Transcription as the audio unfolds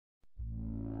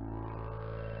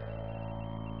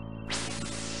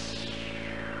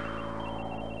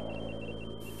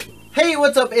Hey,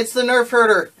 what's up? It's the Nerf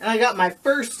Herder, and I got my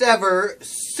first ever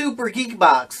Super Geek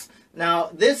box. Now,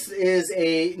 this is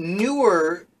a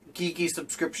newer geeky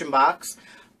subscription box.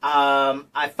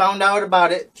 I found out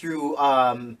about it through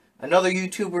another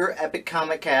YouTuber, Epic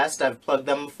Comic Cast. I've plugged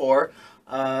them before.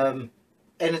 And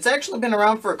it's actually been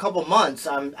around for a couple months.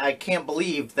 I can't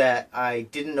believe that I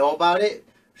didn't know about it.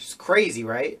 It's crazy,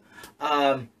 right?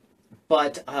 I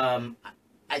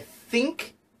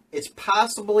think it's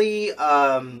possibly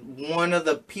one of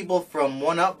the people from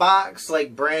One Up Box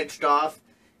like branched off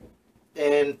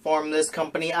and formed this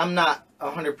company. I'm not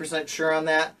 100% sure on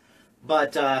that,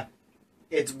 but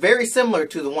it's very similar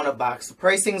to the One Up Box. The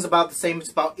pricing's about the same. It's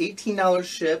about $18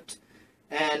 shipped,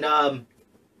 and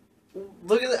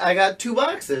look at it. I got two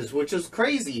boxes, which is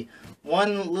crazy.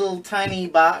 One little tiny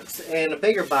box and a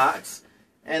bigger box,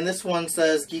 and this one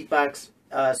says Geek Box,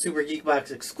 Super Geek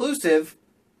Box exclusive.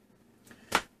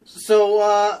 So,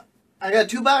 I got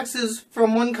two boxes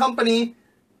from one company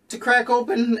to crack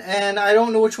open, and I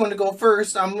don't know which one to go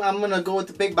first. I'm gonna go with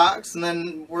the big box and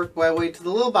then work my way to the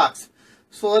little box.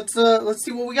 So let's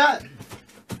see what we got.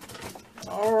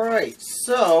 Alright,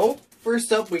 so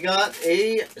first up we got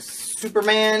a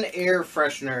Superman air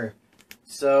freshener.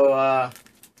 So,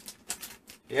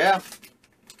 yeah,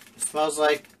 it smells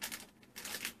like,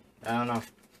 I don't know,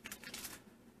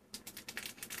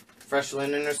 fresh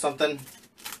linen or something.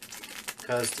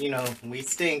 Because, you know, we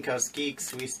stink. Us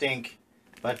geeks, we stink.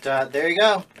 But, there you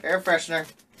go. Air freshener.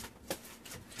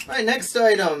 Alright, next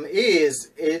item is,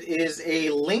 it is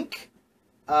a Link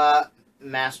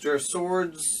Master of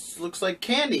Swords, looks like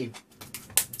candy.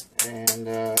 And,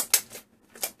 let's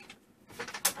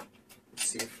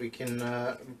see if we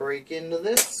can break into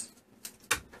this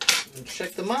and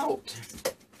check them out.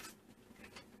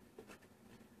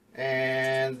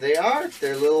 And they are.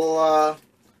 They're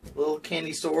little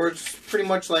candy swords, pretty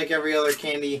much like every other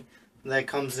candy that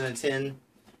comes in a tin.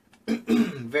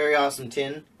 Very awesome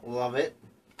tin, love it.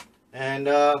 And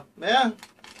yeah,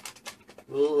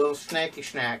 little snacky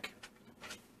snack.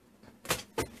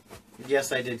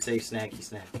 Yes, I did say snacky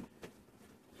snack.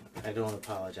 I don't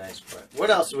apologize for it.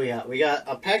 What else do we got? We got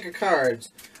a pack of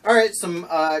cards. Alright, some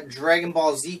Dragon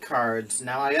Ball Z cards.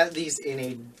 Now, I got these in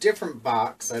a different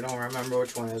box. I don't remember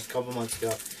which one. It was a couple months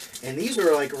ago. And these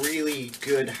are, like, really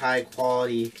good,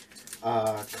 high-quality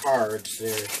cards.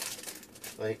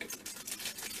 They're, like,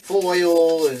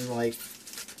 foil and, like,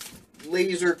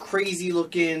 laser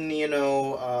crazy-looking, you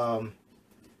know,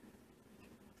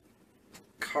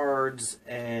 cards.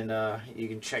 And you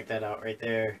can check that out right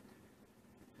there.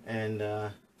 And,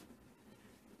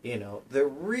 you know, they're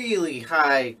really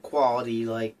high quality,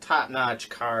 like, top-notch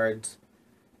cards.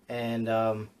 And,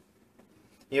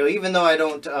 you know, even though I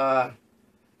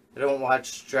don't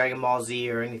watch Dragon Ball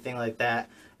Z or anything like that,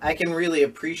 I can really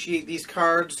appreciate these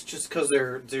cards just because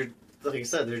they're, like I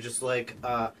said, they're just, like,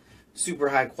 super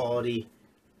high quality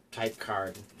type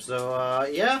card. So,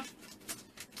 yeah,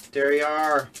 there you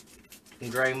are, some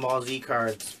Dragon Ball Z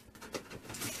cards.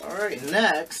 Alright,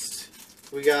 next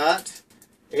we got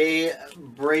a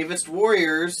Bravest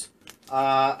Warriors.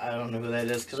 I don't know who that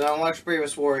is because I don't watch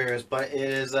Bravest Warriors, but it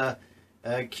is a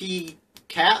key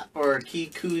cap, or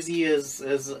key koozie as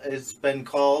it's been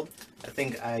called. I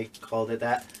think I called it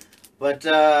that. But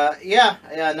yeah,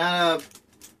 not a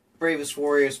Bravest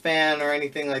Warriors fan or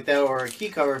anything like that, or a key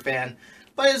cover fan,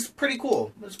 but it's pretty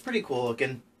cool. It's pretty cool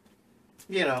looking.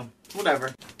 You know,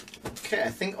 whatever. Okay, I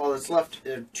think all that's left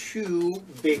are two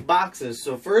big boxes.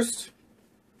 So first,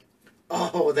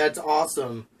 oh, that's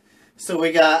awesome. So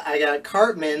I got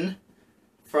Cartman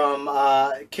from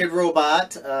Kid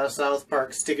Robot, South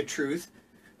Park Stick of Truth.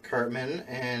 Cartman,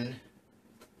 and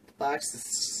the box is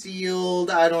sealed.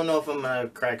 I don't know if I'm gonna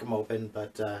crack him open,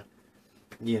 but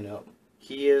you know,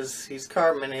 he's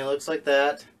Cartman. He looks like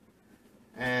that,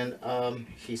 and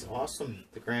he's awesome.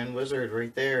 The Grand Wizard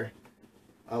right there.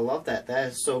 I love that. That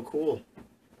is so cool.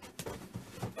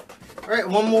 All right,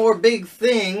 one more big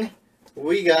thing.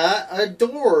 We got a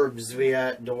Dorbs. We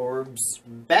got Dorbs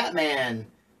Batman,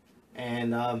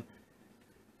 and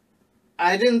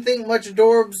I didn't think much of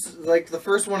Dorbs. Like, the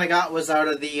first one I got was out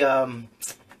of the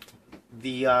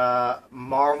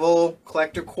Marvel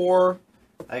Collector Core.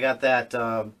 I got that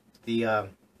the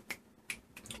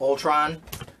Ultron,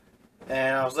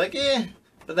 and I was like, eh.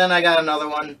 But then I got another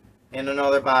one in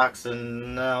another box,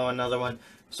 and now another one.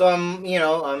 So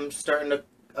I'm starting to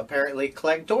apparently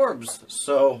collect Dorbs.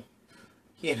 So,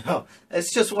 you know,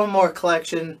 it's just one more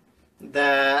collection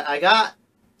that I got,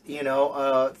 you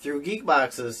know, through Geek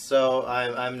Boxes. So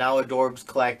I'm now a Dorbs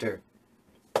collector.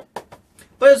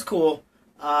 But it's cool.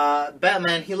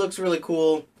 Batman, he looks really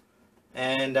cool,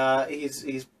 and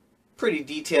he's pretty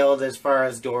detailed as far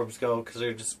as Dorbs go, because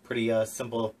they're just pretty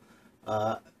simple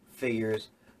figures.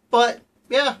 But,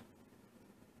 yeah,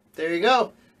 there you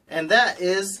go. And that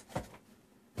is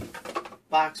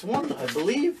box 1, I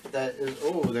believe. That is,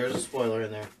 oh, there's a spoiler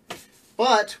in there.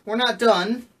 But we're not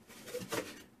done,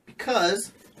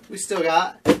 because we still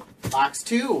got box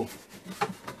 2.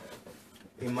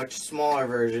 A much smaller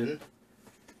version.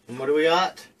 And what do we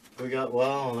got? We got,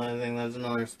 well, I think that's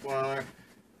another spoiler.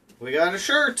 We got a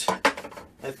shirt.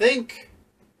 I think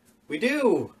we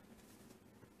do.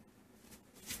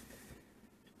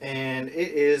 And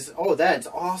it is, oh, that's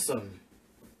awesome.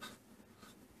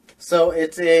 So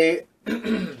it's a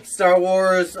Star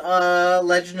Wars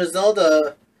Legend of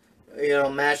Zelda,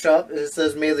 mashup. It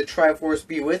says, "May the Triforce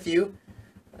be with you."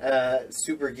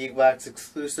 Super Geek Box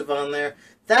exclusive on there.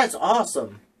 That's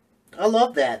awesome. I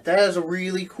love that. That is a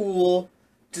really cool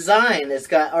design. It's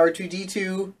got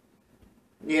R2-D2,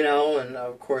 and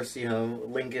of course,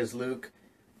 Link is Luke.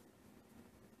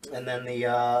 And then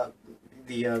the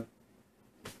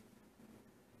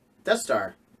Death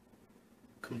Star.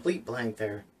 Complete blank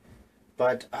there.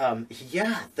 But,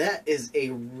 yeah, that is a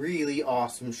really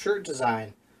awesome shirt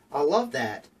design. I love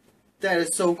that. That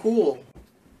is so cool.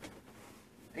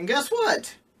 And guess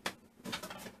what?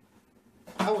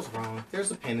 I was wrong.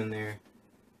 There's a pin in there.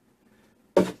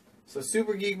 So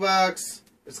Super Geek Box.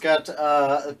 It's got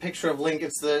a picture of Link.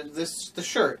 It's the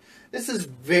shirt. This is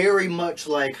very much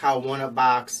like how One-Up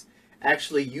Box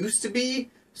actually used to be.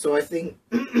 So I think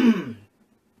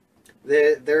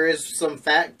there is some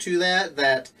fact to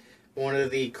that one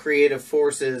of the creative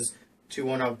forces to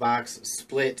One-Up Box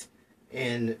split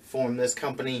and formed this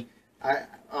company.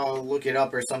 I'll look it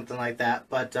up or something like that.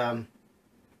 But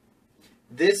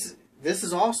this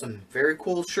is awesome. Very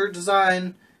cool shirt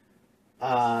design.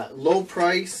 Low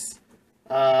price.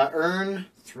 Earn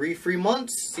 3 free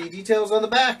months. See details on the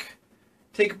back.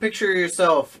 Take a picture of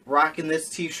yourself rocking this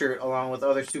t-shirt along with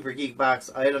other Super Geek Box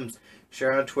items.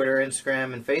 Share on Twitter,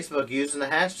 Instagram, and Facebook using the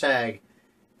hashtag.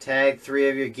 Tag 3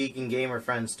 of your geek and gamer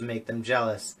friends to make them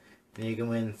jealous. And you can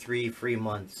win 3 free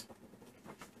months.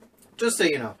 Just so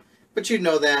you know. But you'd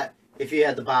know that if you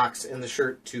had the box and the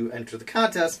shirt to enter the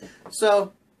contest.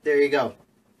 So, there you go.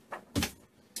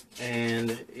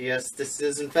 And, yes, this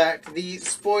is, in fact, the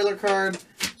spoiler card.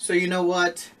 So, you know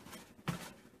what?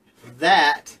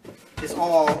 That is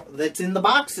all that's in the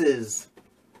boxes.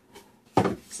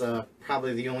 It's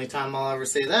probably the only time I'll ever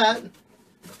say that.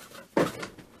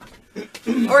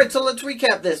 Alright, so let's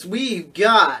recap this. We've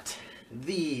got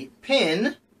the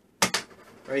pin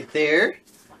right there.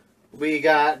 We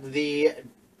got the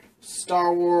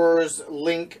Star Wars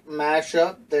Link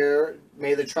mashup there.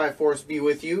 May the Triforce be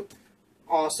with you.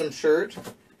 Awesome shirt.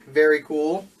 Very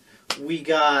cool. We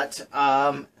got,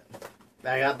 I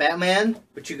got Batman,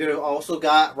 but you could have also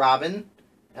got Robin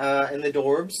in the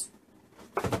Dorbs.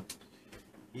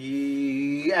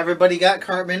 Everybody got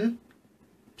Cartman.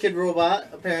 Kid Robot,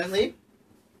 apparently.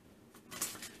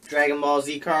 Dragon Ball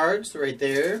Z cards right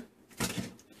there.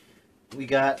 We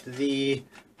got the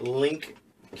Link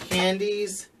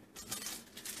candies.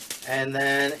 And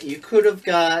then you could have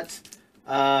got,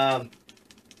 well,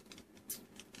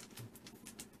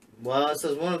 it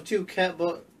says one of 2 Cat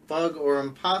Bug or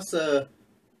Impasa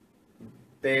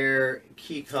Bear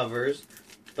key covers.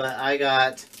 But I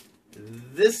got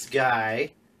this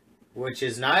guy, which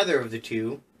is neither of the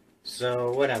 2.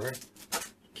 So, whatever.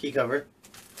 Key cover.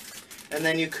 And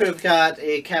then you could have got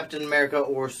a Captain America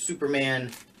or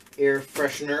Superman air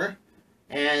freshener.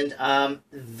 And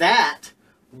that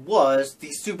was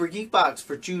the Super Geek Box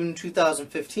for June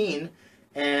 2015.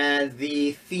 And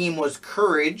the theme was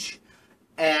Courage.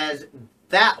 And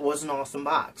that was an awesome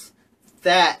box.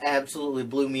 That absolutely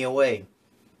blew me away.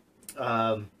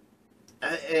 And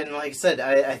like I said,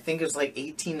 I think it was like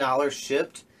 $18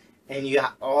 shipped. And you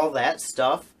got all that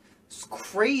stuff. It's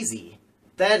crazy.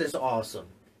 That is awesome.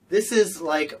 This is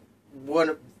like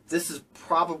this is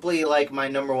probably like my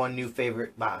 #1 new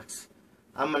favorite box.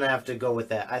 I'm gonna have to go with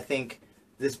that. I think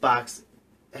this box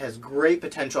has great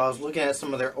potential. I was looking at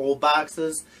some of their old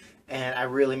boxes, and I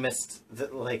really missed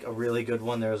like a really good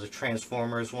one. There was a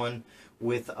Transformers one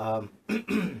with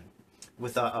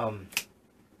with a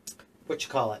what you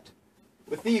call it,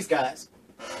 with these guys.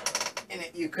 And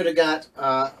you could have got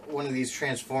one of these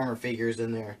Transformer figures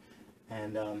in there.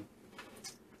 And,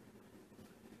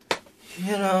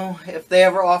 you know, if they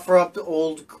ever offer up the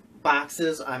old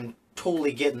boxes, I'm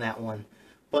totally getting that one.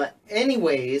 But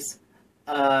anyways,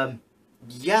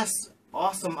 yes,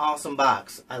 awesome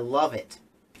box. I love it.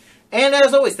 And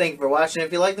as always, thank you for watching.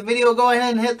 If you like the video, go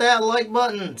ahead and hit that like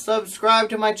button. Subscribe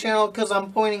to my channel because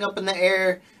I'm pointing up in the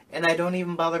air And I don't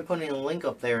even bother putting a link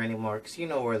up there anymore, because you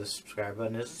know where the subscribe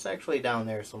button is. It's actually down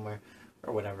there somewhere,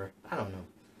 or whatever. I don't know.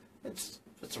 It's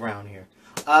around here.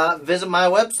 Visit my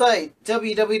website,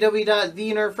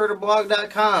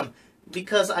 www.thenerdfurterblog.com,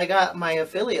 because I got my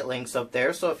affiliate links up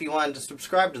there, so if you wanted to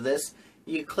subscribe to this,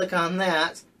 you click on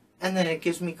that, and then it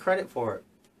gives me credit for it.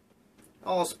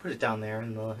 I'll also put it down there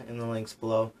in the links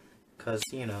below, because,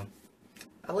 you know,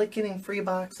 I like getting free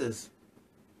boxes.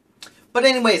 But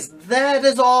anyways, that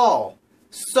is all.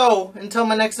 So, until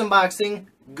my next unboxing,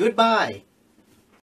 goodbye.